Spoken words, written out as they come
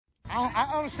I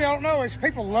honestly don't know. It's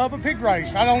people love a pig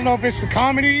race. I don't know if it's the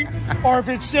comedy or if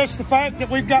it's just the fact that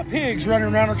we've got pigs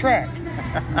running around a track.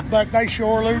 But they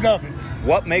sure love it.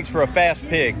 What makes for a fast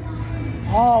pig?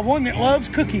 One that loves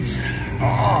cookies.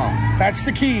 That's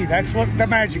the key. That's what the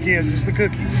magic is the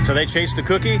cookies. So they chase the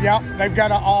cookie? Yep, they've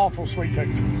got an awful sweet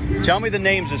tooth. Tell me the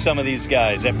names of some of these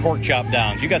guys at Pork Chop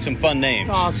Downs. You got some fun names.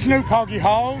 Snoop Hoggy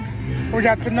Hog. We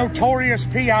got the Notorious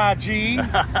P.I.G.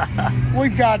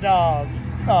 We've got,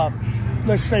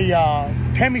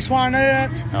 Tammy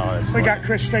Swinette. We got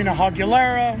Christina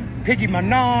Hogulera, Piggy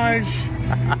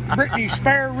Minaj, Brittany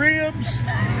Spare Ribs.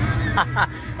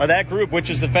 That group, which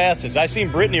is the fastest? I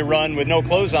seen Brittany run with no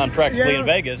clothes on practically in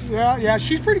Vegas. Yeah,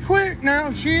 she's pretty quick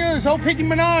now. She is. Old Piggy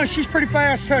Minaj, she's pretty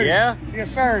fast too. Yeah?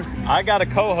 Yes, sir. I got a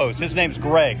co-host. His name's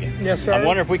Greg. Yes, sir. I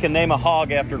wonder if we can name a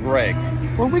hog after Greg.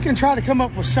 Well, we can try to come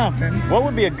up with something. What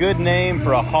would be a good name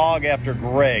for a hog after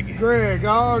Greg? Greg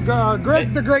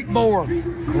the Great Boar.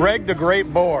 Greg the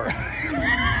Great Boar.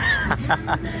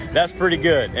 That's pretty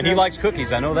good. And he likes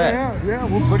cookies, I know that. Yeah,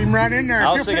 we'll put him right in there.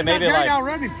 I was thinking maybe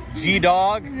like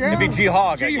G-Dog. Yeah. It'd be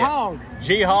G-Hog. G-Hog.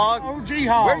 G-Hog? Oh,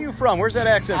 G-Hog. Where are you from? Where's that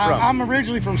accent from? I'm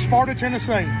originally from Sparta,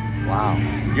 Tennessee. Wow.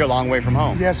 You're a long way from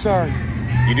home. Yes, sir.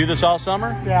 You do this all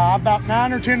summer? Yeah, about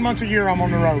 9 or 10 months a year I'm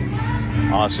on the road.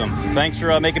 Awesome. Thanks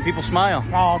for making people smile.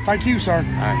 Oh, thank you, sir. All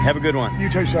right, have a good one. You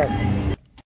too, sir.